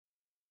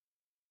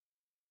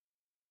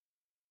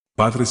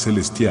Padre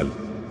Celestial,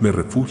 me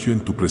refugio en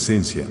tu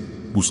presencia,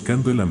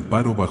 buscando el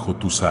amparo bajo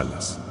tus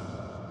alas.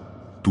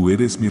 Tú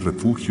eres mi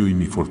refugio y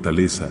mi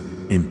fortaleza,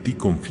 en ti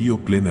confío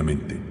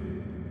plenamente.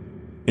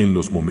 En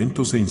los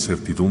momentos de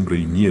incertidumbre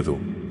y miedo,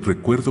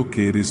 recuerdo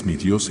que eres mi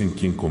Dios en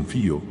quien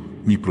confío,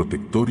 mi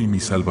protector y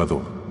mi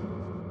salvador.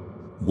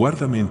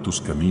 Guárdame en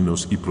tus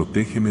caminos y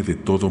protégeme de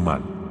todo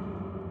mal.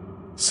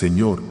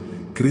 Señor,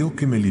 creo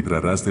que me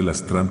librarás de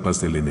las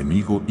trampas del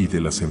enemigo y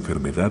de las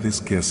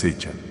enfermedades que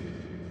acechan.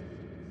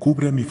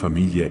 Cubre a mi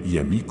familia y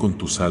a mí con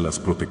tus alas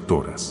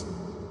protectoras.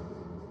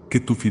 Que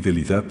tu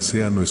fidelidad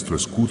sea nuestro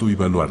escudo y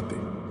baluarte.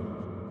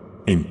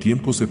 En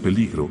tiempos de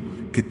peligro,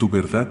 que tu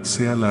verdad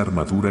sea la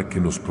armadura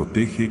que nos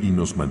protege y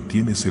nos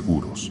mantiene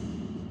seguros.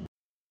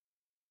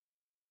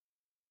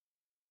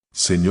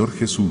 Señor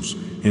Jesús,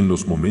 en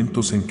los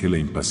momentos en que la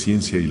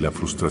impaciencia y la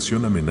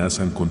frustración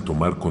amenazan con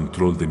tomar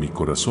control de mi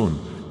corazón,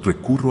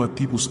 recurro a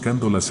ti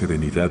buscando la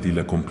serenidad y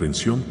la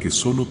comprensión que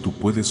solo tú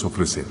puedes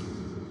ofrecer.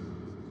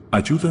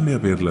 Ayúdame a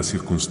ver las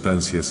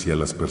circunstancias y a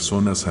las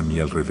personas a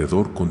mi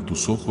alrededor con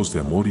tus ojos de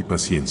amor y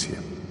paciencia.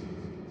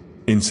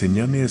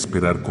 Enséñame a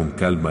esperar con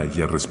calma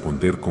y a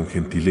responder con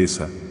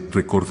gentileza,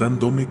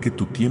 recordándome que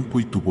tu tiempo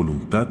y tu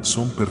voluntad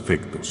son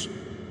perfectos.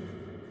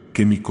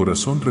 Que mi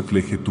corazón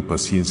refleje tu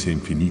paciencia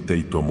infinita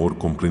y tu amor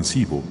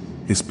comprensivo,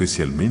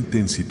 especialmente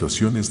en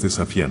situaciones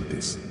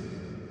desafiantes.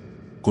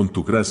 Con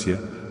tu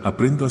gracia,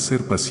 aprendo a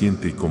ser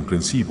paciente y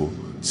comprensivo,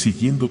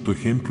 siguiendo tu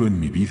ejemplo en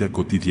mi vida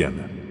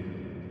cotidiana.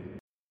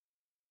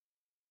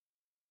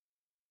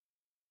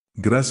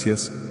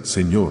 Gracias,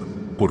 Señor,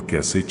 porque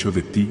has hecho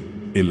de ti,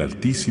 el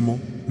Altísimo,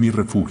 mi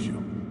refugio.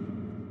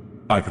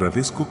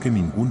 Agradezco que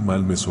ningún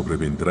mal me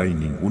sobrevendrá y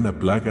ninguna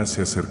plaga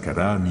se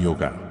acercará a mi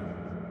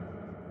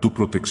hogar. Tu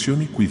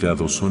protección y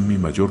cuidado son mi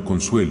mayor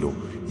consuelo,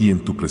 y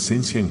en tu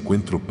presencia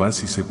encuentro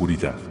paz y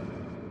seguridad.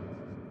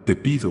 Te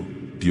pido,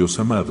 Dios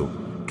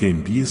amado, que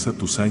envíes a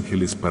tus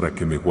ángeles para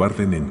que me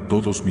guarden en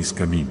todos mis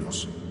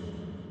caminos.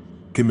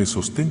 Que me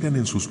sostengan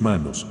en sus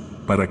manos,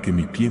 para que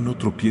mi pie no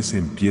tropiece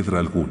en piedra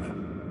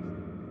alguna.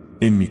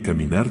 En mi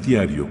caminar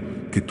diario,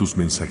 que tus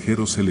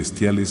mensajeros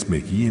celestiales me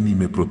guíen y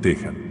me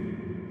protejan.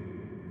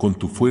 Con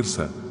tu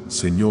fuerza,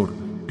 Señor,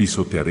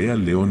 pisotearé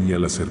al león y a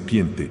la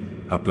serpiente,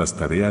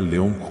 aplastaré al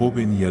león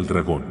joven y al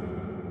dragón.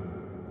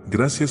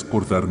 Gracias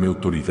por darme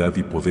autoridad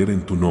y poder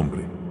en tu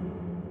nombre.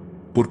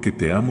 Porque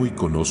te amo y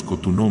conozco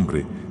tu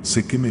nombre,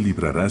 sé que me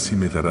librarás y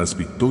me darás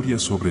victoria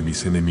sobre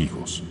mis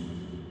enemigos.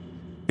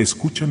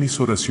 Escucha mis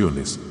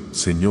oraciones,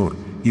 Señor,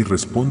 y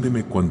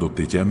respóndeme cuando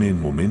te llame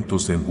en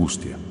momentos de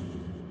angustia.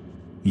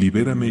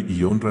 Libérame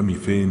y honra mi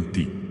fe en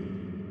ti.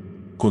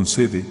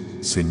 Concede,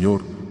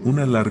 Señor,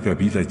 una larga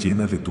vida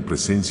llena de tu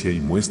presencia y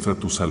muestra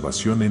tu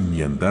salvación en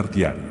mi andar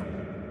diario.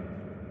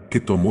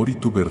 Que tu amor y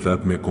tu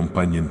verdad me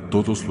acompañen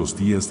todos los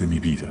días de mi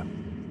vida.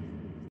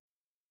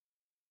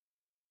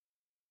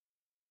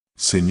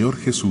 Señor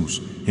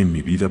Jesús, en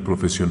mi vida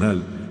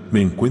profesional,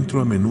 me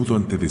encuentro a menudo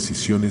ante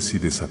decisiones y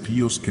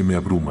desafíos que me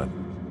abruman.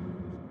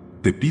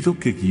 Te pido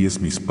que guíes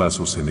mis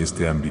pasos en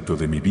este ámbito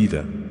de mi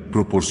vida,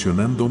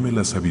 proporcionándome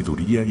la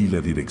sabiduría y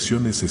la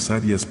dirección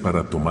necesarias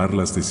para tomar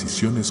las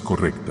decisiones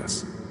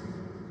correctas.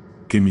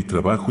 Que mi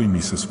trabajo y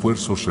mis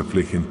esfuerzos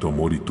reflejen tu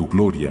amor y tu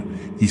gloria,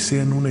 y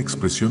sean una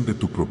expresión de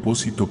tu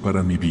propósito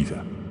para mi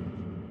vida.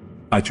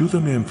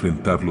 Ayúdame a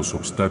enfrentar los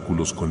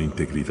obstáculos con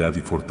integridad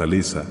y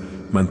fortaleza,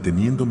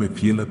 manteniéndome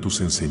fiel a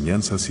tus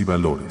enseñanzas y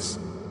valores.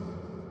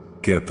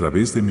 Que a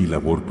través de mi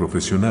labor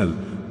profesional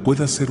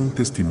pueda ser un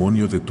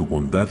testimonio de tu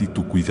bondad y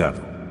tu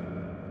cuidado.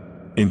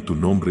 En tu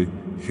nombre,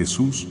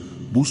 Jesús,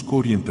 busco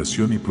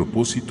orientación y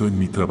propósito en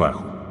mi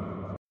trabajo.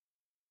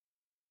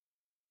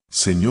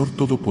 Señor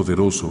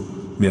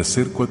Todopoderoso, me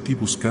acerco a ti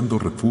buscando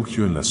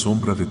refugio en la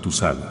sombra de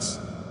tus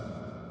alas.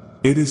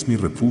 Eres mi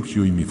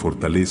refugio y mi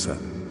fortaleza,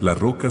 la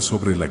roca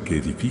sobre la que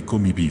edifico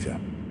mi vida.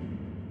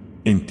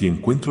 En ti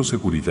encuentro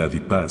seguridad y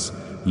paz,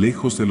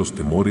 lejos de los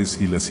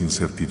temores y las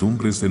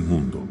incertidumbres del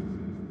mundo.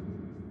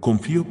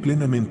 Confío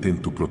plenamente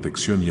en tu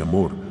protección y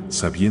amor,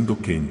 sabiendo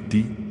que en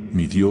ti,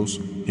 mi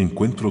Dios,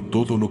 encuentro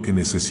todo lo que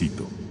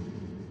necesito.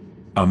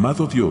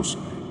 Amado Dios,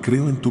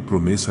 creo en tu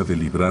promesa de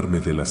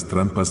librarme de las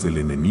trampas del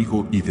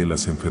enemigo y de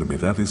las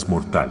enfermedades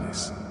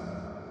mortales.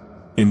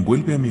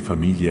 Envuelve a mi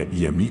familia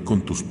y a mí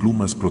con tus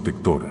plumas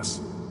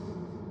protectoras.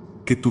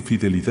 Que tu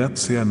fidelidad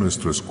sea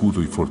nuestro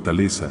escudo y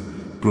fortaleza,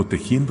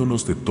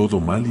 protegiéndonos de todo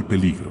mal y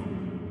peligro.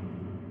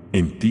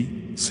 En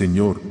ti,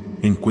 Señor,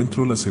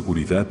 encuentro la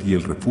seguridad y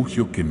el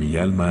refugio que mi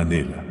alma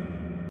anhela.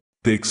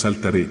 Te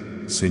exaltaré,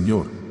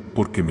 Señor,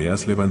 porque me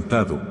has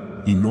levantado,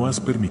 y no has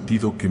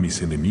permitido que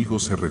mis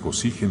enemigos se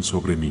regocijen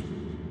sobre mí.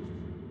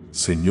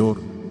 Señor,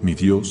 mi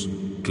Dios,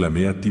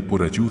 clamé a ti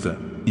por ayuda,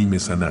 y me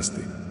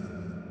sanaste.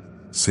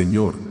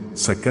 Señor,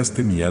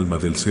 sacaste mi alma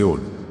del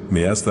Seol,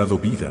 me has dado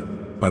vida,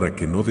 para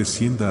que no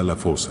descienda a la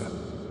fosa.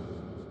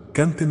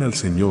 Canten al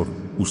Señor,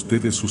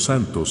 ustedes sus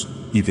santos,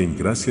 y den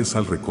gracias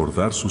al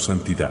recordar su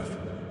santidad.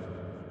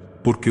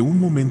 Porque un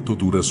momento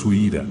dura su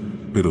ira,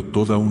 pero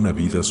toda una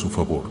vida su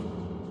favor.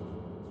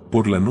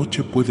 Por la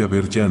noche puede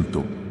haber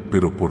llanto,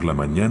 pero por la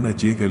mañana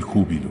llega el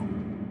júbilo.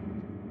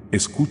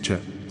 Escucha,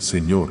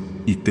 Señor,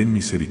 y ten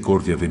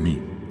misericordia de mí,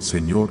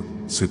 Señor,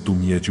 sé tú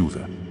mi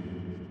ayuda.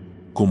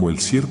 Como el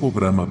ciervo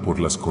brama por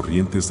las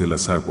corrientes de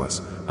las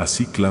aguas,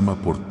 así clama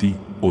por ti,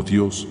 oh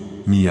Dios,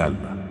 mi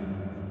alma.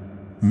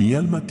 Mi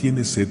alma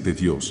tiene sed de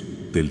Dios,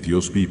 del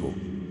Dios vivo.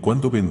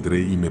 ¿Cuándo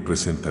vendré y me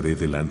presentaré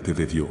delante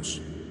de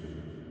Dios?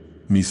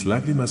 Mis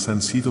lágrimas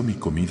han sido mi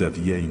comida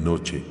día y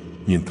noche,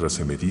 mientras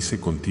se me dice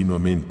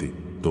continuamente,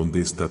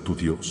 ¿dónde está tu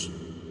Dios?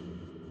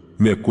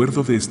 Me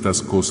acuerdo de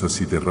estas cosas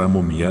y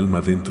derramo mi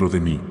alma dentro de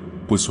mí,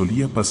 pues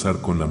solía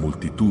pasar con la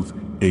multitud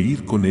e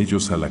ir con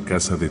ellos a la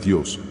casa de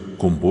Dios,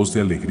 con voz de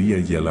alegría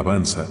y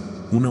alabanza,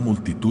 una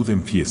multitud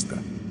en fiesta.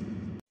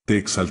 Te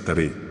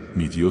exaltaré,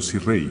 mi Dios y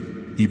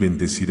Rey, y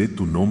bendeciré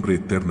tu nombre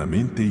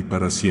eternamente y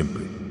para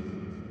siempre.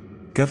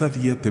 Cada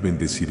día te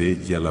bendeciré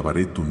y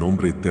alabaré tu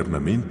nombre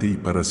eternamente y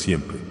para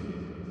siempre.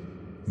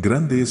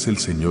 Grande es el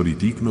Señor y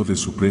digno de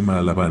suprema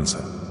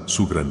alabanza,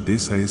 su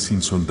grandeza es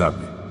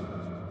insondable.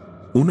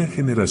 Una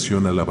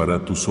generación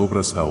alabará tus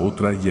obras a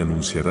otra y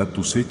anunciará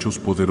tus hechos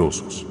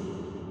poderosos.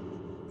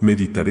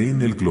 Meditaré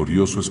en el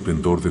glorioso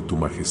esplendor de tu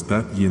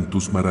majestad y en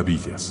tus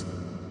maravillas.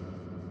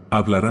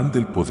 Hablarán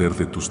del poder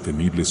de tus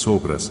temibles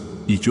obras,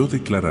 y yo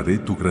declararé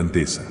tu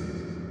grandeza.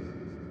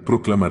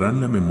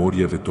 Proclamarán la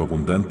memoria de tu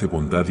abundante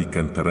bondad y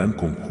cantarán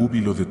con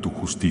júbilo de tu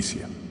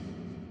justicia.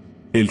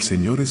 El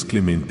Señor es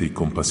clemente y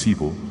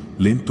compasivo,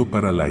 lento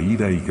para la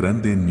ira y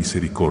grande en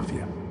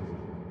misericordia.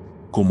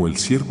 Como el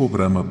ciervo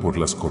brama por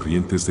las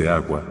corrientes de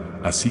agua,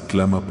 así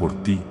clama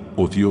por ti,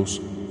 oh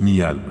Dios,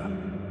 mi alma.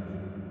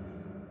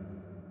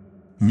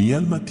 Mi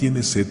alma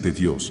tiene sed de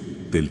Dios,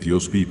 del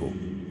Dios vivo.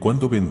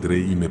 ¿Cuándo vendré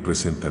y me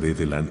presentaré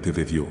delante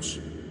de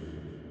Dios?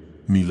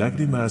 Mi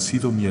lágrima ha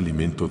sido mi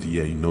alimento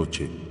día y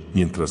noche,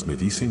 mientras me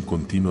dicen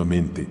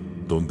continuamente,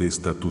 ¿dónde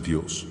está tu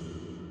Dios?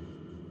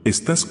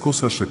 Estas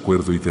cosas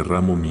recuerdo y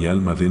derramo mi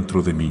alma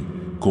dentro de mí,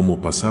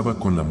 como pasaba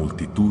con la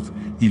multitud,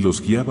 y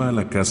los guiaba a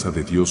la casa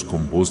de Dios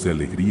con voz de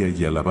alegría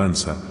y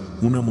alabanza,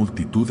 una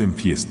multitud en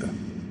fiesta.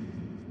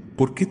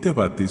 ¿Por qué te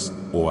abates,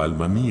 oh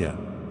alma mía,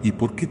 y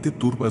por qué te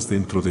turbas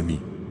dentro de mí?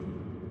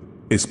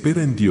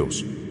 Espera en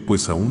Dios,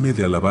 pues aún he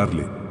de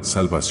alabarle,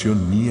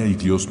 salvación mía y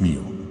Dios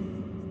mío.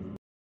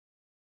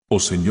 Oh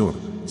Señor,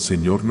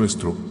 Señor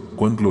nuestro,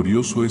 cuán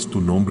glorioso es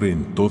tu nombre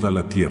en toda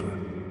la tierra.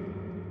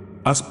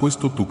 Has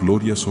puesto tu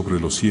gloria sobre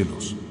los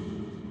cielos.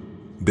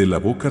 De la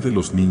boca de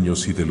los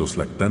niños y de los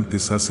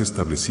lactantes has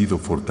establecido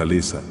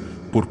fortaleza,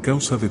 por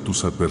causa de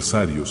tus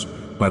adversarios,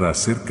 para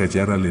hacer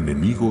callar al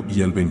enemigo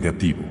y al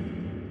vengativo.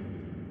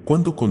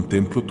 Cuando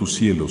contemplo tus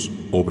cielos,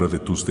 obra de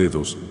tus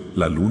dedos,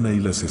 la luna y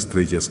las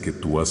estrellas que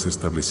tú has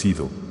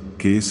establecido,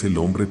 ¿qué es el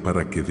hombre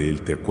para que de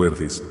él te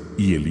acuerdes,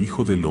 y el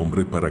Hijo del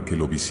hombre para que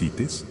lo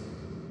visites?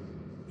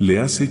 Le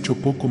has hecho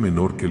poco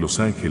menor que los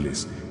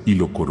ángeles, y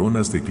lo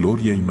coronas de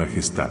gloria y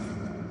majestad.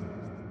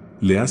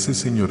 Le haces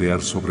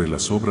señorear sobre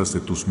las obras de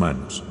tus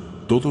manos,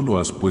 todo lo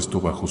has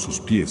puesto bajo sus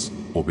pies,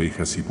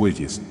 ovejas y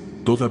bueyes,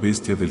 toda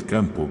bestia del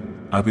campo,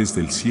 aves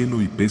del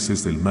cielo y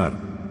peces del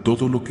mar,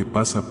 todo lo que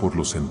pasa por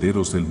los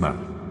senderos del mar.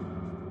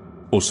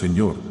 Oh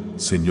Señor,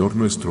 Señor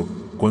nuestro,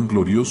 cuán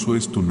glorioso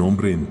es tu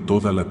nombre en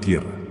toda la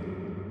tierra.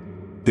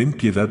 Ten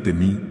piedad de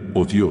mí,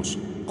 oh Dios,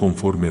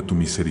 conforme a tu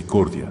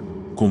misericordia,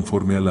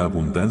 conforme a la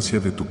abundancia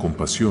de tu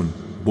compasión,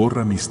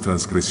 borra mis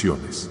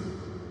transgresiones.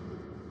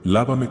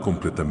 Lávame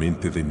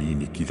completamente de mi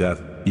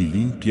iniquidad y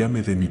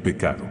límpiame de mi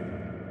pecado.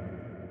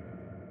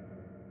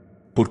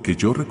 Porque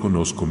yo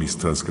reconozco mis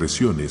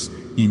transgresiones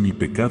y mi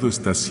pecado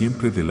está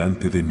siempre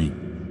delante de mí.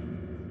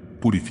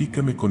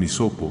 Purifícame con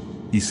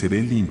hisopo y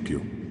seré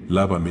limpio,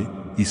 lávame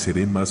y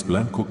seré más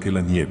blanco que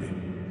la nieve.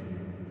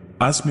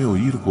 Hazme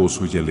oír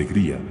gozo y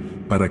alegría,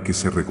 para que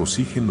se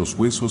regocijen los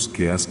huesos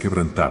que has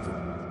quebrantado.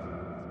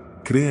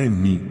 Crea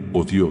en mí,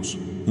 oh Dios,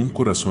 un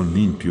corazón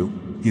limpio,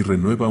 y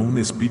renueva un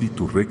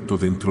espíritu recto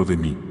dentro de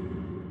mí.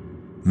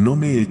 No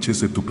me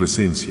eches de tu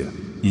presencia,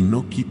 y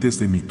no quites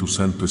de mí tu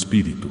Santo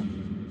Espíritu.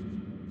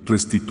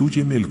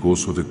 Restitúyeme el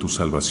gozo de tu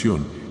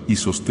salvación, y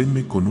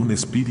sosténme con un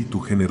espíritu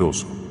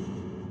generoso.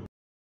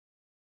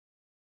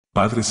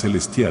 Padre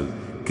Celestial,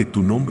 que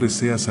tu nombre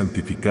sea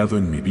santificado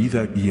en mi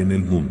vida y en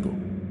el mundo.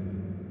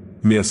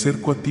 Me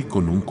acerco a ti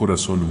con un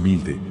corazón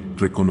humilde,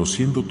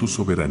 reconociendo tu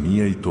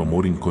soberanía y tu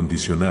amor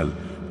incondicional,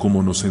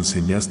 como nos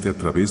enseñaste a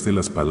través de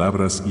las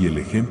palabras y el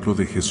ejemplo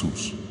de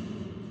Jesús.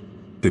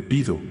 Te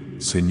pido,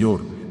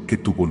 Señor, que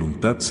tu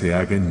voluntad se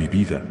haga en mi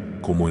vida,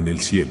 como en el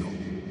cielo.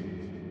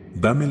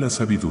 Dame la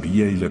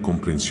sabiduría y la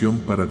comprensión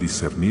para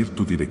discernir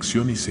tu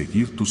dirección y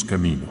seguir tus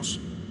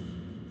caminos.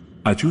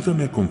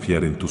 Ayúdame a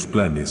confiar en tus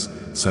planes,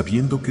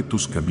 sabiendo que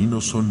tus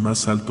caminos son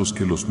más altos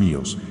que los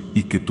míos,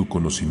 y que tu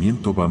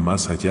conocimiento va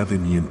más allá de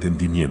mi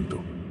entendimiento.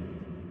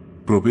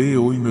 Provee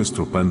hoy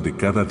nuestro pan de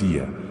cada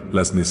día,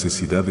 las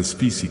necesidades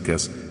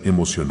físicas,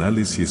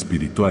 emocionales y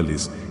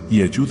espirituales,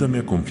 y ayúdame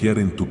a confiar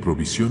en tu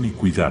provisión y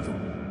cuidado.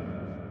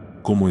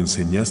 Como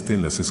enseñaste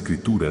en las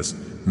Escrituras,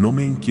 no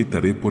me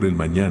inquietaré por el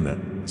mañana,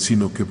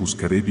 sino que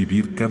buscaré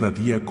vivir cada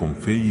día con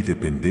fe y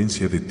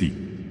dependencia de ti.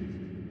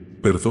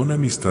 Perdona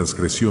mis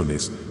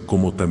transgresiones,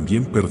 como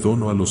también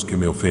perdono a los que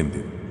me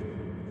ofenden.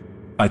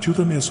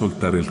 Ayúdame a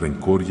soltar el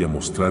rencor y a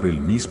mostrar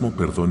el mismo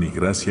perdón y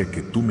gracia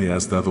que tú me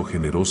has dado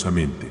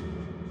generosamente.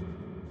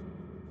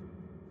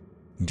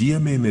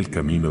 Guíame en el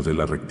camino de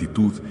la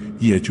rectitud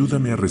y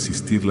ayúdame a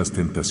resistir las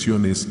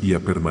tentaciones y a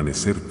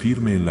permanecer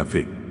firme en la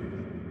fe.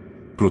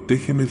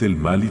 Protégeme del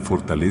mal y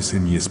fortalece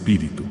mi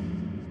espíritu.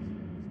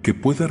 Que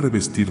pueda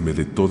revestirme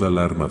de toda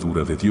la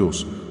armadura de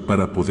Dios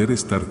para poder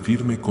estar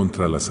firme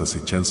contra las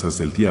acechanzas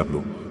del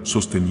diablo,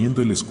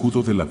 sosteniendo el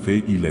escudo de la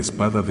fe y la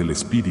espada del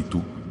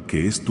Espíritu,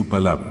 que es tu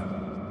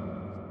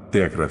palabra.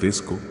 Te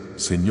agradezco,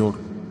 Señor,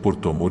 por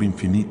tu amor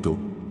infinito,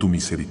 tu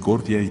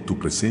misericordia y tu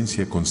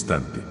presencia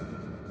constante.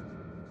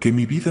 Que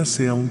mi vida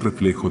sea un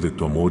reflejo de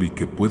tu amor y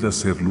que pueda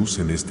ser luz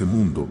en este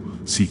mundo,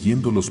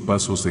 siguiendo los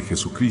pasos de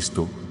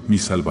Jesucristo, mi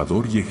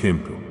Salvador y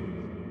ejemplo.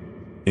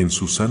 En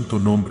su santo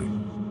nombre.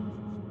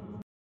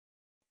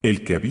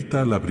 El que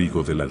habita al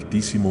abrigo del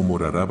Altísimo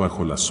morará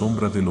bajo la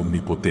sombra del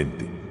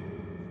Omnipotente.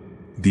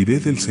 Diré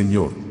del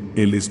Señor,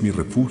 Él es mi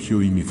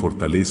refugio y mi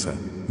fortaleza,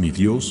 mi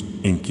Dios,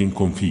 en quien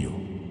confío.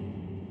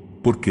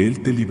 Porque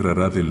Él te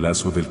librará del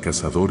lazo del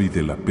cazador y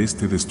de la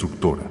peste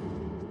destructora.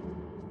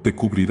 Te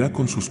cubrirá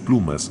con sus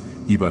plumas,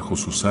 y bajo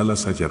sus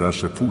alas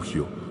hallarás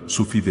refugio,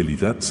 su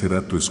fidelidad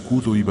será tu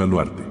escudo y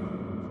baluarte.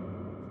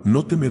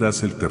 No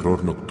temerás el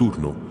terror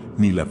nocturno,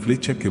 ni la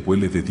flecha que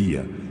vuele de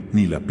día,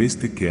 ni la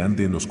peste que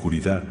ande en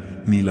oscuridad,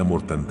 ni la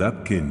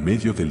mortandad que en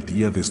medio del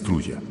día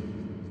destruya.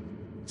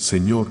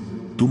 Señor,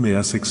 tú me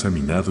has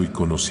examinado y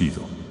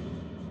conocido.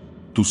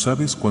 Tú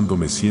sabes cuándo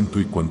me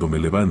siento y cuándo me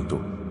levanto,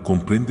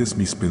 comprendes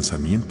mis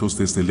pensamientos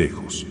desde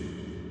lejos.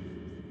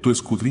 Tú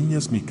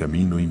escudriñas mi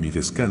camino y mi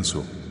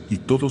descanso, y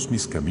todos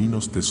mis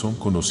caminos te son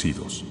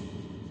conocidos.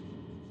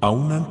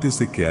 Aún antes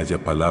de que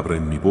haya palabra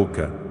en mi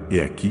boca,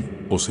 he aquí,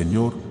 oh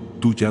Señor,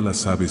 tú ya la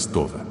sabes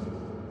toda.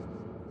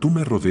 Tú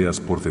me rodeas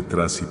por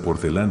detrás y por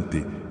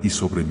delante, y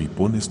sobre mí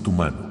pones tu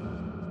mano.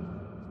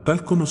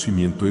 Tal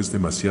conocimiento es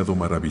demasiado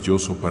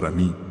maravilloso para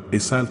mí,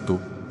 es alto,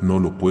 no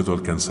lo puedo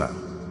alcanzar.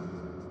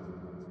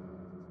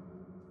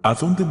 ¿A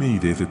dónde me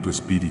iré de tu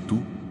espíritu,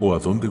 o a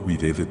dónde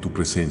huiré de tu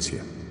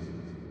presencia?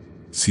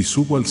 Si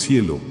subo al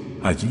cielo,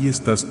 allí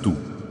estás tú,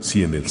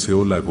 si en el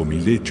Seol hago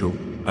mi lecho,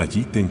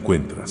 allí te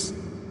encuentras.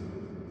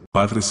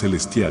 Padre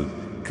celestial,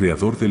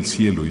 creador del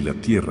cielo y la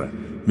tierra,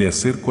 me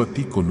acerco a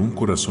ti con un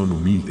corazón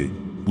humilde,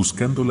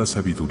 buscando la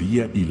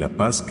sabiduría y la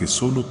paz que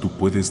solo tú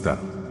puedes dar.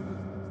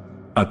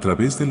 A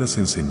través de las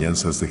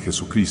enseñanzas de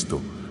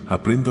Jesucristo,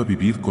 aprendo a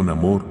vivir con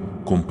amor,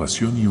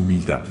 compasión y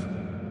humildad.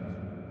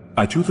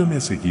 Ayúdame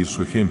a seguir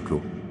su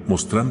ejemplo,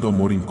 mostrando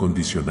amor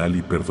incondicional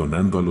y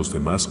perdonando a los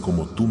demás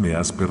como tú me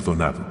has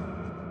perdonado.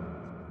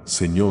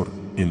 Señor,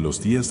 en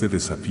los días de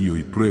desafío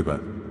y prueba,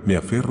 me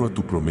aferro a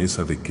tu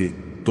promesa de que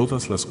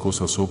todas las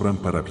cosas obran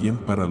para bien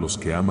para los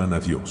que aman a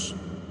Dios.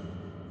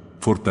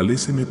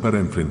 Fortaléceme para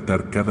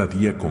enfrentar cada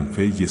día con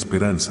fe y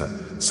esperanza,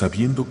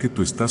 sabiendo que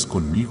tú estás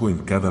conmigo en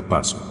cada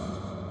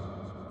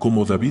paso.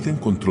 Como David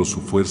encontró su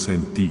fuerza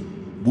en ti,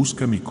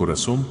 busca mi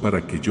corazón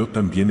para que yo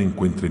también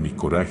encuentre mi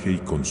coraje y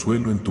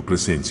consuelo en tu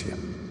presencia.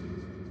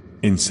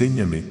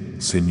 Enséñame,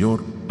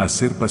 Señor, a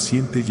ser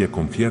paciente y a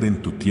confiar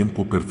en tu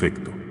tiempo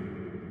perfecto.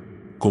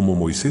 Como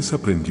Moisés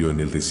aprendió en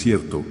el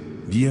desierto,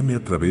 guíame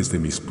a través de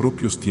mis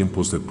propios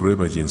tiempos de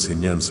prueba y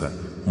enseñanza,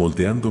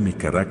 moldeando mi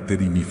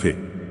carácter y mi fe.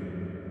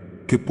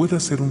 Que pueda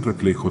ser un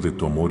reflejo de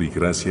tu amor y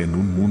gracia en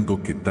un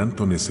mundo que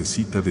tanto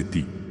necesita de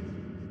ti.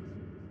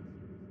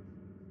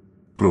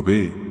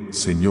 Provee,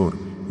 Señor,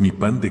 mi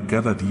pan de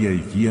cada día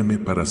y guíame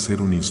para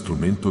ser un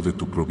instrumento de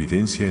tu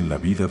providencia en la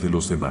vida de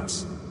los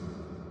demás.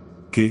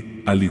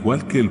 Que, al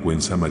igual que el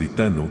buen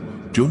samaritano,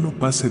 yo no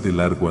pase de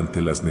largo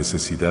ante las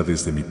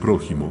necesidades de mi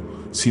prójimo,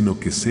 sino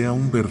que sea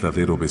un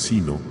verdadero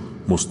vecino,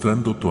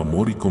 mostrando tu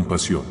amor y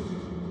compasión.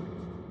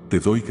 Te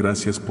doy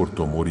gracias por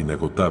tu amor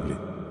inagotable,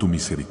 tu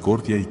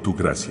misericordia y tu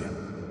gracia.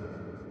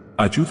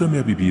 Ayúdame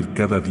a vivir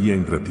cada día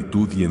en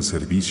gratitud y en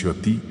servicio a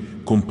ti,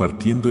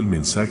 compartiendo el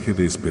mensaje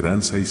de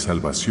esperanza y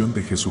salvación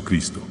de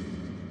Jesucristo.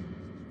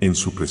 En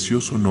su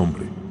precioso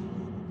nombre.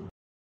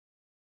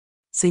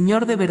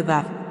 Señor, de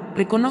verdad,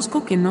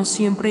 reconozco que no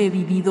siempre he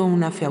vivido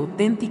una fe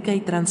auténtica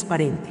y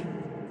transparente.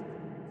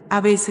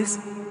 A veces,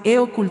 he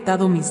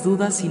ocultado mis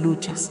dudas y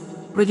luchas,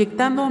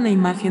 proyectando una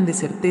imagen de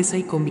certeza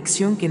y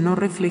convicción que no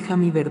refleja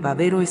mi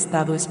verdadero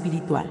estado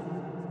espiritual.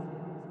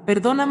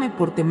 Perdóname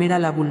por temer a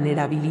la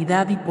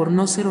vulnerabilidad y por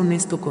no ser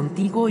honesto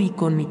contigo y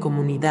con mi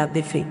comunidad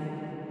de fe.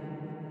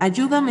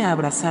 Ayúdame a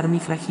abrazar mi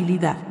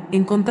fragilidad,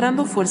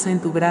 encontrando fuerza en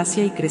tu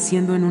gracia y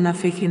creciendo en una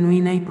fe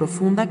genuina y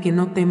profunda que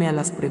no teme a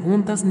las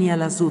preguntas ni a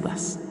las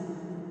dudas.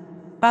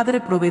 Padre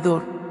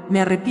proveedor,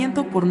 me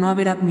arrepiento por no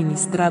haber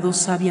administrado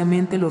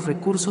sabiamente los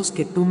recursos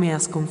que tú me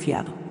has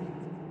confiado.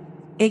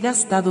 He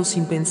gastado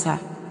sin pensar,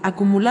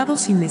 acumulado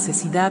sin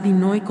necesidad y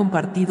no he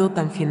compartido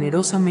tan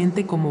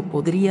generosamente como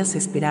podrías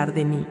esperar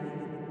de mí.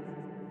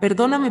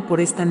 Perdóname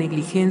por esta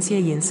negligencia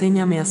y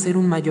enséñame a ser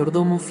un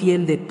mayordomo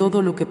fiel de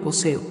todo lo que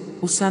poseo,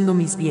 usando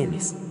mis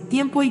bienes,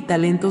 tiempo y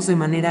talentos de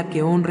manera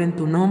que honren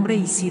tu nombre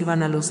y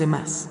sirvan a los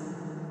demás.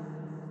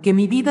 Que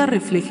mi vida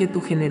refleje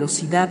tu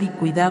generosidad y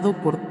cuidado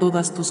por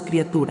todas tus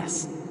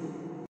criaturas.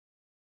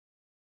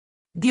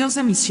 Dios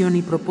de misión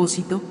y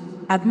propósito,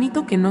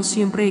 admito que no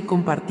siempre he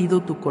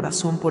compartido tu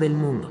corazón por el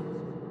mundo.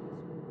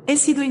 He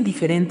sido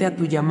indiferente a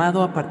tu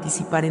llamado a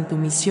participar en tu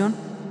misión,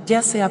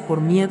 ya sea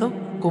por miedo,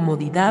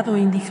 comodidad o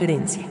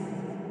indiferencia.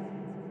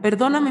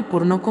 Perdóname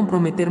por no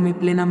comprometerme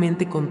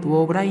plenamente con tu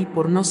obra y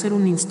por no ser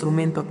un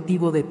instrumento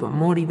activo de tu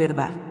amor y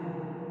verdad.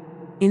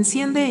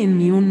 Enciende en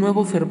mí un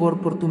nuevo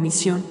fervor por tu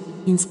misión,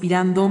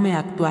 inspirándome a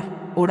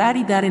actuar, orar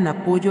y dar en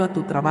apoyo a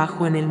tu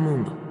trabajo en el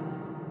mundo.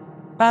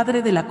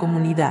 Padre de la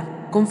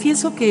comunidad,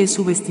 confieso que he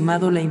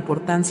subestimado la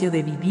importancia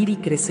de vivir y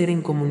crecer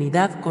en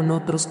comunidad con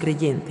otros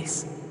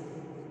creyentes.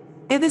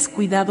 He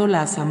descuidado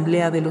la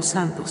asamblea de los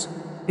santos,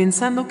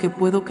 pensando que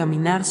puedo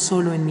caminar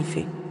solo en mi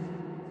fe.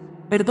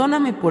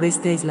 Perdóname por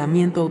este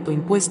aislamiento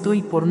autoimpuesto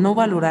y por no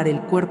valorar el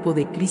cuerpo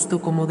de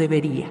Cristo como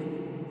debería.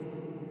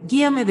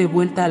 Guíame de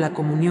vuelta a la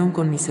comunión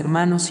con mis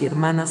hermanos y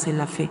hermanas en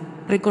la fe,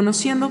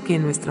 reconociendo que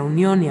en nuestra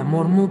unión y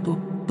amor mutuo,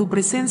 tu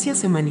presencia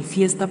se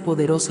manifiesta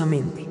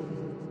poderosamente.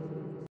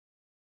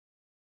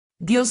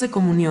 Dios de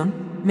comunión,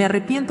 me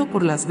arrepiento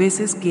por las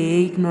veces que he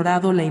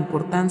ignorado la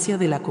importancia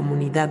de la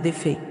comunidad de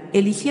fe,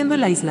 eligiendo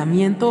el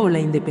aislamiento o la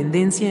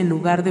independencia en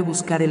lugar de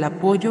buscar el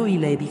apoyo y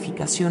la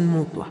edificación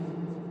mutua.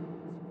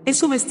 He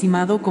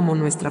subestimado cómo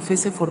nuestra fe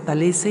se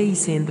fortalece y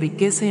se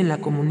enriquece en la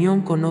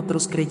comunión con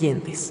otros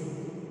creyentes.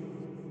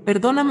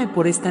 Perdóname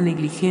por esta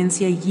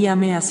negligencia y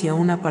guíame hacia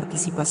una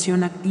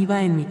participación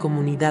activa en mi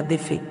comunidad de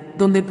fe,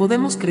 donde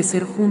podemos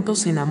crecer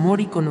juntos en amor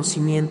y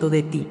conocimiento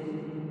de ti.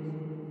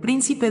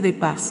 Príncipe de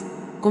paz,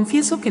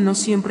 confieso que no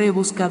siempre he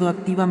buscado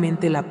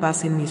activamente la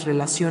paz en mis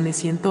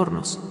relaciones y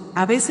entornos,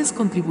 a veces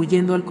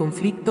contribuyendo al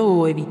conflicto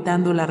o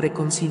evitando la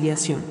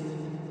reconciliación.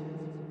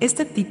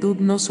 Esta actitud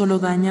no solo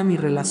daña mi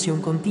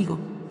relación contigo,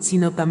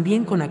 sino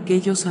también con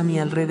aquellos a mi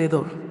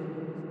alrededor.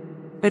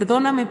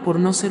 Perdóname por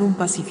no ser un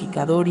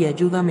pacificador y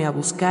ayúdame a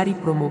buscar y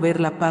promover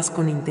la paz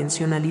con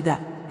intencionalidad,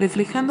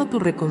 reflejando tu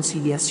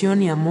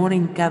reconciliación y amor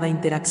en cada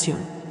interacción.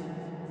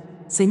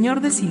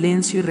 Señor de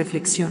silencio y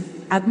reflexión,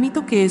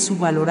 admito que he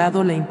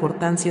subvalorado la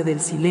importancia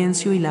del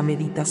silencio y la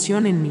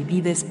meditación en mi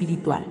vida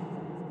espiritual.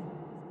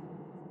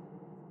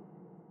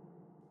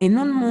 En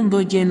un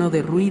mundo lleno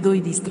de ruido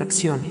y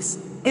distracciones,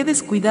 he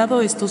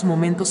descuidado estos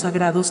momentos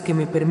sagrados que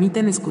me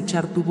permiten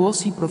escuchar tu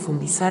voz y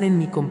profundizar en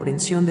mi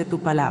comprensión de tu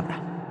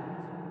palabra.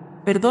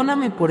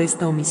 Perdóname por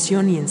esta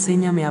omisión y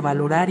enséñame a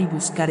valorar y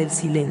buscar el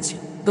silencio,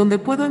 donde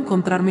puedo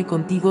encontrarme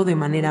contigo de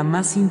manera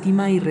más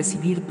íntima y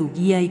recibir tu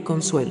guía y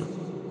consuelo.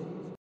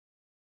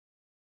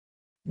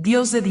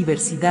 Dios de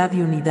diversidad y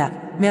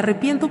unidad, me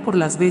arrepiento por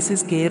las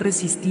veces que he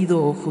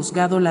resistido o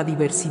juzgado la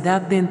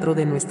diversidad dentro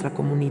de nuestra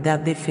comunidad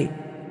de fe.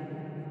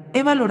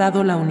 He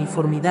valorado la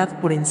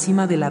uniformidad por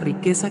encima de la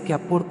riqueza que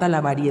aporta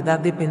la variedad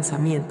de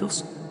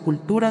pensamientos,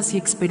 culturas y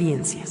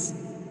experiencias.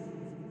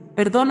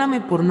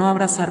 Perdóname por no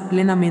abrazar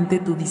plenamente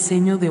tu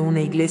diseño de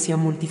una iglesia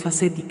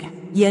multifacética,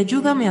 y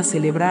ayúdame a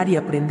celebrar y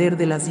aprender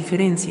de las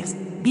diferencias,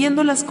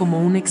 viéndolas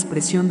como una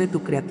expresión de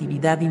tu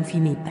creatividad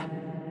infinita.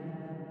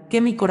 Que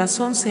mi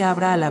corazón se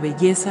abra a la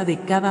belleza de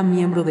cada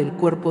miembro del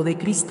cuerpo de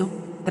Cristo,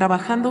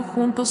 trabajando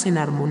juntos en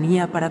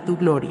armonía para tu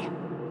gloria.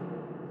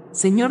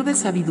 Señor de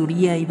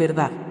sabiduría y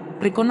verdad,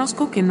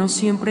 reconozco que no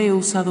siempre he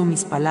usado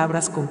mis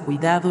palabras con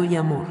cuidado y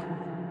amor.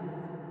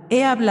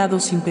 He hablado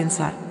sin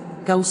pensar,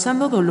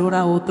 causando dolor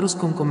a otros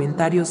con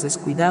comentarios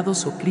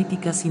descuidados o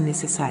críticas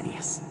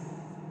innecesarias.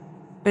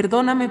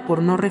 Perdóname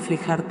por no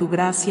reflejar tu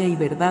gracia y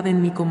verdad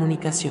en mi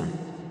comunicación.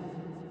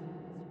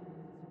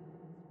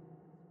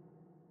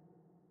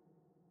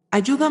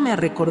 Ayúdame a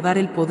recordar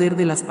el poder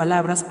de las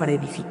palabras para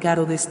edificar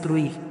o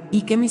destruir,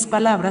 y que mis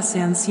palabras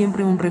sean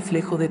siempre un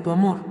reflejo de tu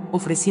amor,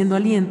 ofreciendo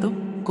aliento,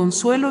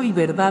 consuelo y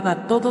verdad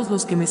a todos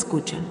los que me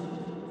escuchan.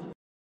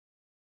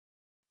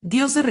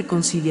 Dios de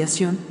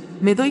reconciliación,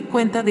 me doy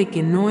cuenta de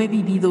que no he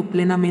vivido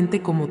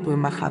plenamente como tu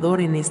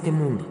embajador en este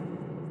mundo.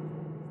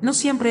 No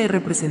siempre he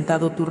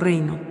representado tu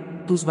reino,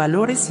 tus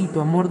valores y tu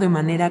amor de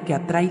manera que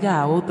atraiga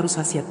a otros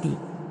hacia ti.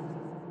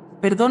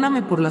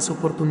 Perdóname por las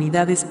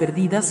oportunidades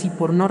perdidas y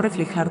por no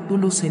reflejar tu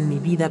luz en mi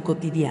vida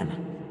cotidiana.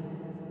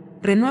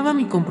 Renueva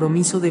mi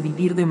compromiso de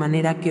vivir de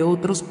manera que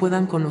otros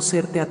puedan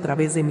conocerte a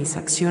través de mis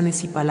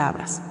acciones y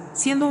palabras,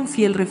 siendo un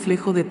fiel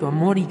reflejo de tu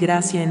amor y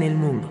gracia en el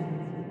mundo.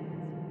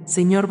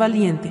 Señor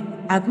valiente,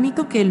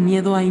 admito que el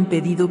miedo ha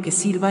impedido que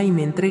sirva y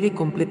me entregue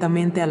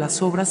completamente a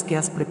las obras que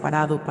has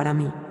preparado para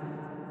mí.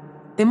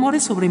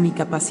 Temores sobre mi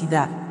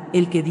capacidad,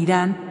 el que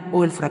dirán,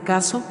 o el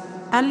fracaso,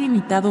 han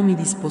limitado mi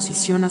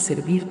disposición a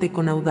servirte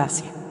con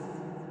audacia.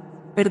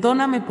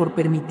 Perdóname por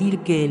permitir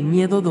que el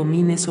miedo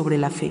domine sobre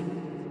la fe.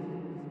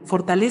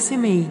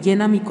 Fortaléceme y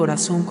llena mi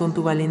corazón con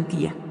tu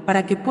valentía,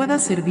 para que pueda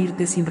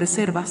servirte sin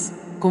reservas,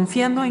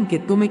 confiando en que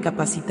tú me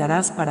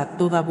capacitarás para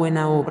toda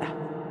buena obra.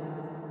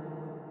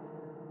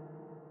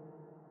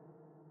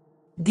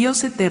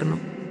 Dios eterno,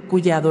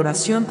 cuya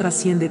adoración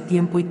trasciende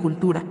tiempo y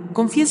cultura,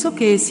 confieso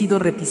que he sido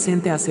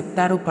reticente a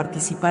aceptar o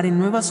participar en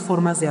nuevas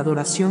formas de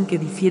adoración que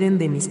difieren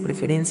de mis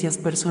preferencias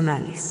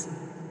personales.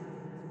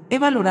 He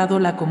valorado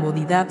la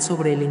comodidad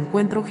sobre el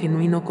encuentro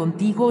genuino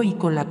contigo y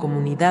con la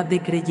comunidad de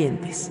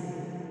creyentes.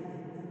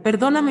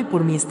 Perdóname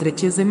por mi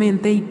estrechez de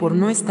mente y por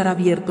no estar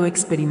abierto a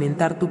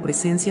experimentar tu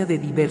presencia de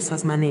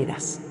diversas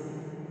maneras.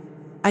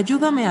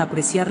 Ayúdame a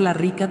apreciar la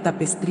rica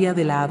tapestría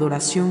de la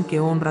adoración que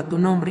honra tu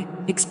nombre,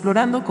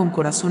 explorando con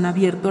corazón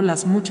abierto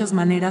las muchas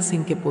maneras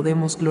en que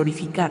podemos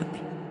glorificarte.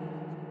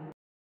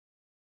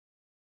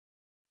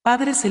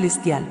 Padre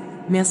Celestial,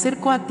 me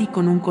acerco a ti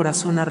con un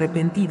corazón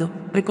arrepentido,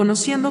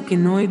 reconociendo que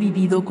no he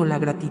vivido con la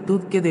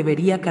gratitud que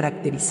debería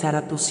caracterizar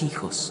a tus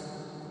hijos.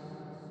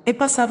 He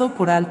pasado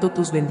por alto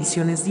tus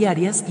bendiciones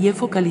diarias y he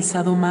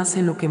focalizado más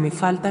en lo que me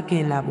falta que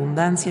en la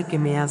abundancia que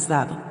me has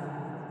dado.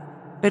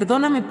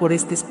 Perdóname por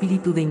este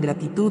espíritu de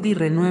ingratitud y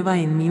renueva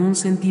en mí un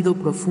sentido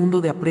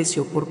profundo de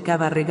aprecio por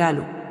cada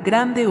regalo,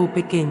 grande o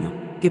pequeño,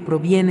 que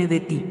proviene de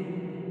ti.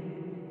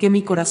 Que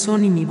mi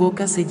corazón y mi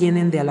boca se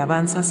llenen de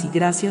alabanzas y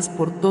gracias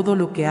por todo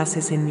lo que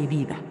haces en mi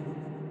vida.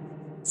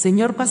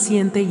 Señor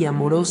paciente y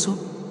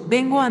amoroso,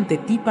 vengo ante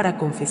ti para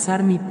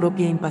confesar mi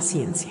propia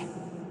impaciencia.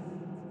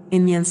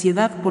 En mi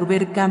ansiedad por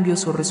ver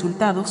cambios o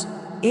resultados,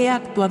 he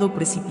actuado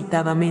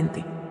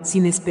precipitadamente,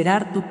 sin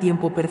esperar tu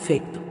tiempo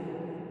perfecto.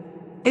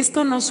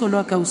 Esto no solo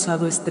ha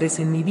causado estrés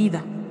en mi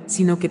vida,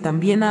 sino que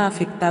también ha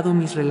afectado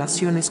mis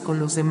relaciones con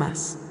los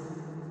demás.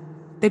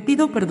 Te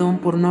pido perdón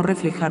por no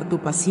reflejar tu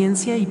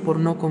paciencia y por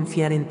no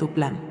confiar en tu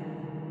plan.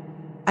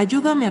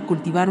 Ayúdame a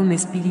cultivar un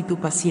espíritu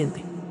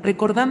paciente,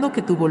 recordando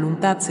que tu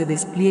voluntad se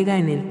despliega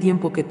en el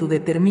tiempo que tú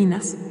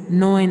determinas,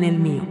 no en el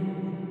mío.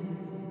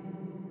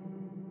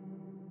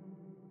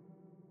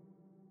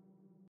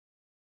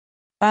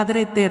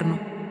 Padre eterno,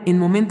 en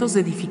momentos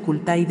de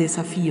dificultad y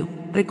desafío,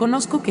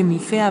 reconozco que mi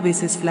fe a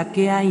veces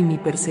flaquea y mi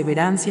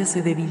perseverancia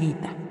se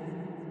debilita.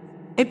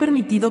 He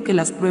permitido que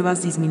las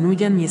pruebas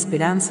disminuyan mi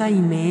esperanza y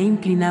me he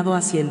inclinado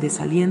hacia el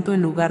desaliento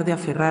en lugar de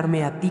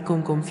aferrarme a ti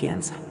con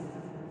confianza.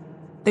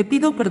 Te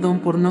pido perdón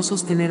por no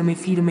sostenerme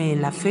firme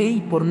en la fe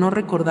y por no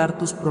recordar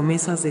tus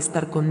promesas de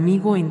estar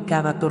conmigo en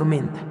cada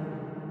tormenta.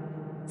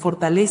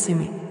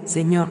 Fortaléceme,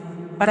 Señor,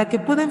 para que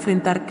pueda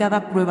enfrentar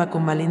cada prueba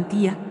con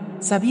valentía,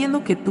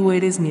 sabiendo que tú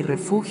eres mi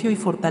refugio y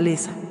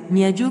fortaleza,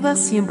 mi ayuda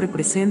siempre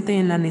presente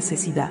en la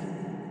necesidad.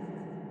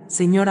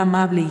 Señor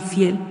amable y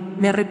fiel,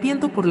 me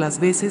arrepiento por las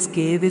veces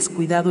que he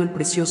descuidado el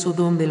precioso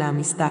don de la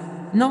amistad,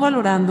 no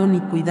valorando ni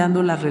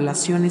cuidando las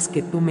relaciones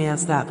que tú me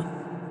has dado.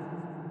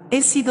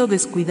 He sido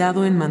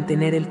descuidado en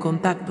mantener el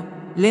contacto,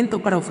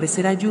 lento para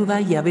ofrecer ayuda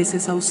y a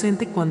veces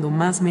ausente cuando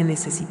más me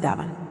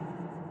necesitaban.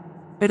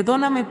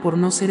 Perdóname por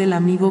no ser el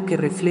amigo que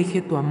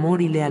refleje tu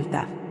amor y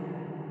lealtad.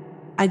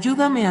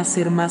 Ayúdame a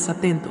ser más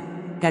atento,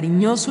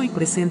 cariñoso y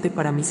presente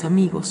para mis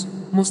amigos,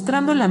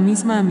 mostrando la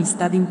misma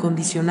amistad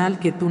incondicional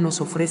que tú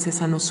nos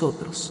ofreces a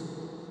nosotros.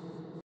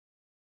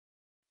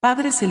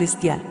 Padre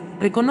Celestial,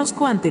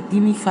 reconozco ante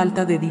ti mi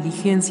falta de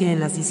diligencia en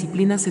las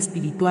disciplinas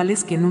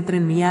espirituales que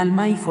nutren mi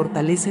alma y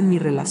fortalecen mi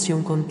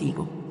relación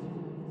contigo.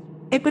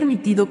 He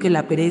permitido que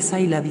la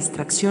pereza y la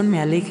distracción me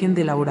alejen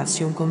de la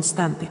oración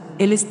constante,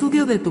 el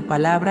estudio de tu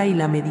palabra y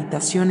la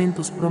meditación en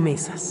tus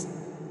promesas.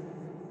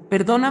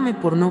 Perdóname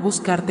por no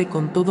buscarte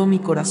con todo mi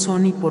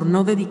corazón y por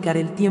no dedicar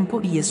el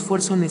tiempo y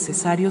esfuerzo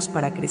necesarios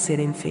para crecer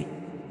en fe.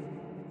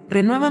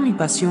 Renueva mi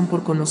pasión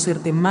por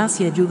conocerte más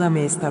y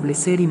ayúdame a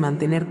establecer y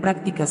mantener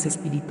prácticas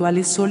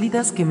espirituales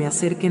sólidas que me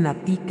acerquen a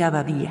ti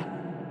cada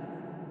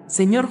día.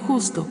 Señor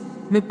justo,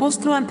 me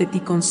postro ante ti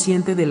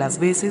consciente de las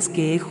veces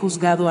que he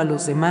juzgado a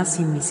los demás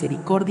sin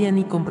misericordia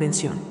ni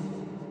comprensión.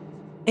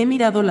 He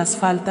mirado las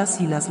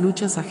faltas y las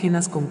luchas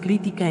ajenas con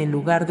crítica en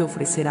lugar de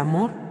ofrecer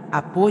amor,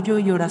 apoyo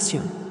y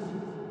oración.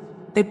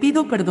 Te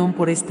pido perdón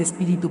por este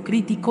espíritu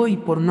crítico y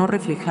por no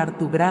reflejar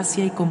tu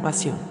gracia y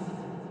compasión.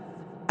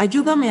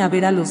 Ayúdame a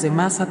ver a los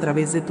demás a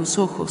través de tus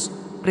ojos,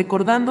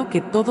 recordando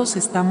que todos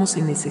estamos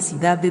en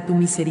necesidad de tu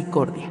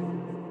misericordia.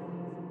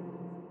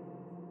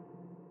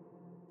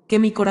 Que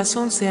mi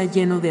corazón sea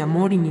lleno de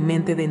amor y mi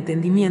mente de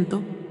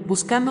entendimiento,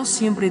 buscando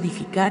siempre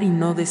edificar y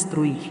no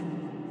destruir.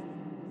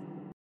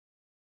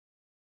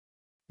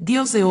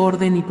 Dios de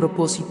orden y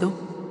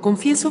propósito,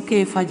 confieso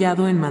que he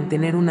fallado en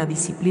mantener una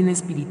disciplina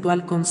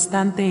espiritual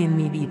constante en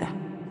mi vida.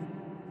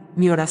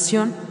 Mi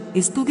oración,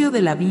 estudio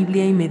de la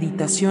Biblia y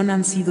meditación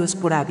han sido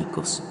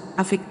esporádicos,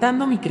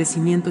 afectando mi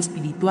crecimiento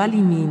espiritual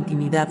y mi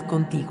intimidad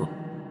contigo.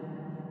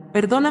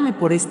 Perdóname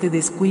por este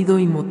descuido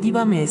y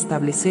motívame a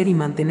establecer y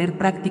mantener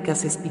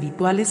prácticas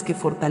espirituales que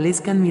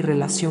fortalezcan mi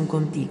relación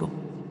contigo.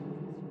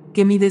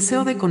 Que mi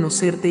deseo de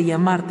conocerte y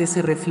amarte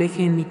se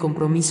refleje en mi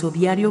compromiso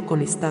diario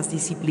con estas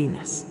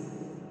disciplinas.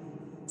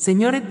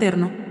 Señor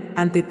eterno,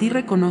 ante ti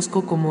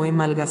reconozco cómo he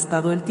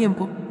malgastado el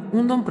tiempo,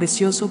 un don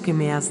precioso que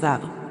me has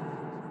dado.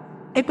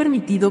 He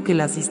permitido que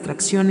las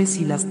distracciones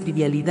y las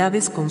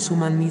trivialidades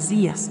consuman mis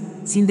días,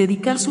 sin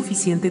dedicar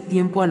suficiente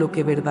tiempo a lo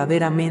que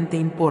verdaderamente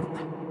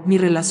importa, mi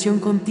relación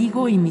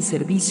contigo y mi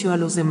servicio a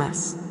los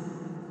demás.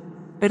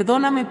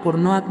 Perdóname por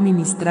no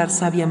administrar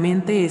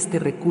sabiamente este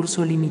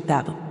recurso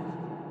limitado.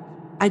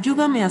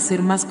 Ayúdame a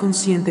ser más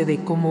consciente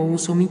de cómo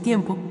uso mi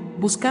tiempo,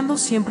 buscando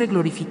siempre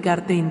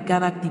glorificarte en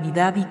cada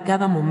actividad y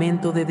cada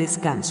momento de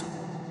descanso.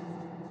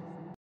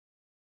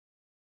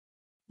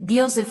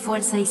 Dios de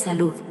fuerza y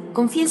salud,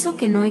 confieso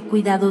que no he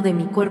cuidado de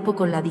mi cuerpo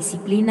con la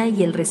disciplina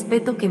y el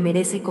respeto que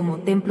merece como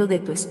templo de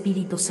tu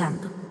Espíritu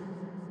Santo.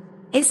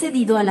 He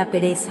cedido a la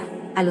pereza,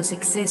 a los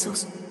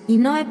excesos, y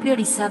no he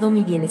priorizado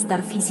mi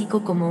bienestar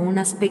físico como un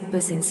aspecto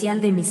esencial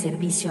de mi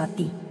servicio a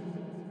ti.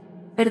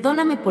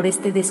 Perdóname por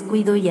este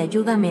descuido y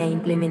ayúdame a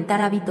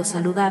implementar hábitos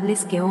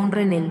saludables que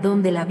honren el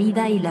don de la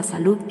vida y la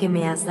salud que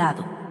me has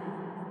dado.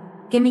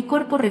 Que mi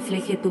cuerpo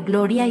refleje tu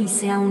gloria y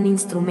sea un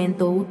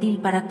instrumento útil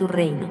para tu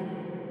reino.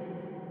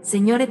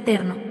 Señor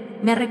eterno,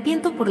 me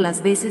arrepiento por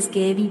las veces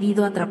que he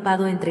vivido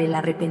atrapado entre el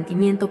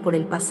arrepentimiento por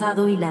el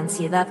pasado y la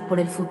ansiedad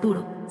por el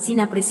futuro, sin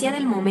apreciar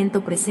el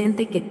momento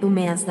presente que tú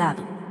me has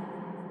dado.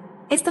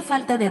 Esta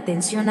falta de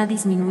atención ha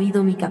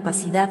disminuido mi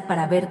capacidad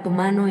para ver tu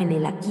mano en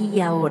el aquí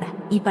y ahora,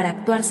 y para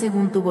actuar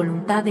según tu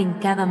voluntad en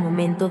cada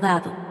momento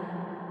dado.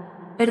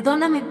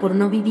 Perdóname por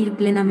no vivir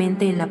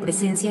plenamente en la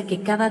presencia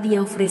que cada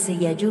día ofrece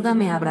y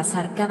ayúdame a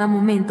abrazar cada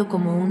momento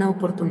como una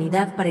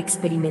oportunidad para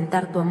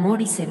experimentar tu amor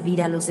y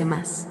servir a los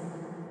demás.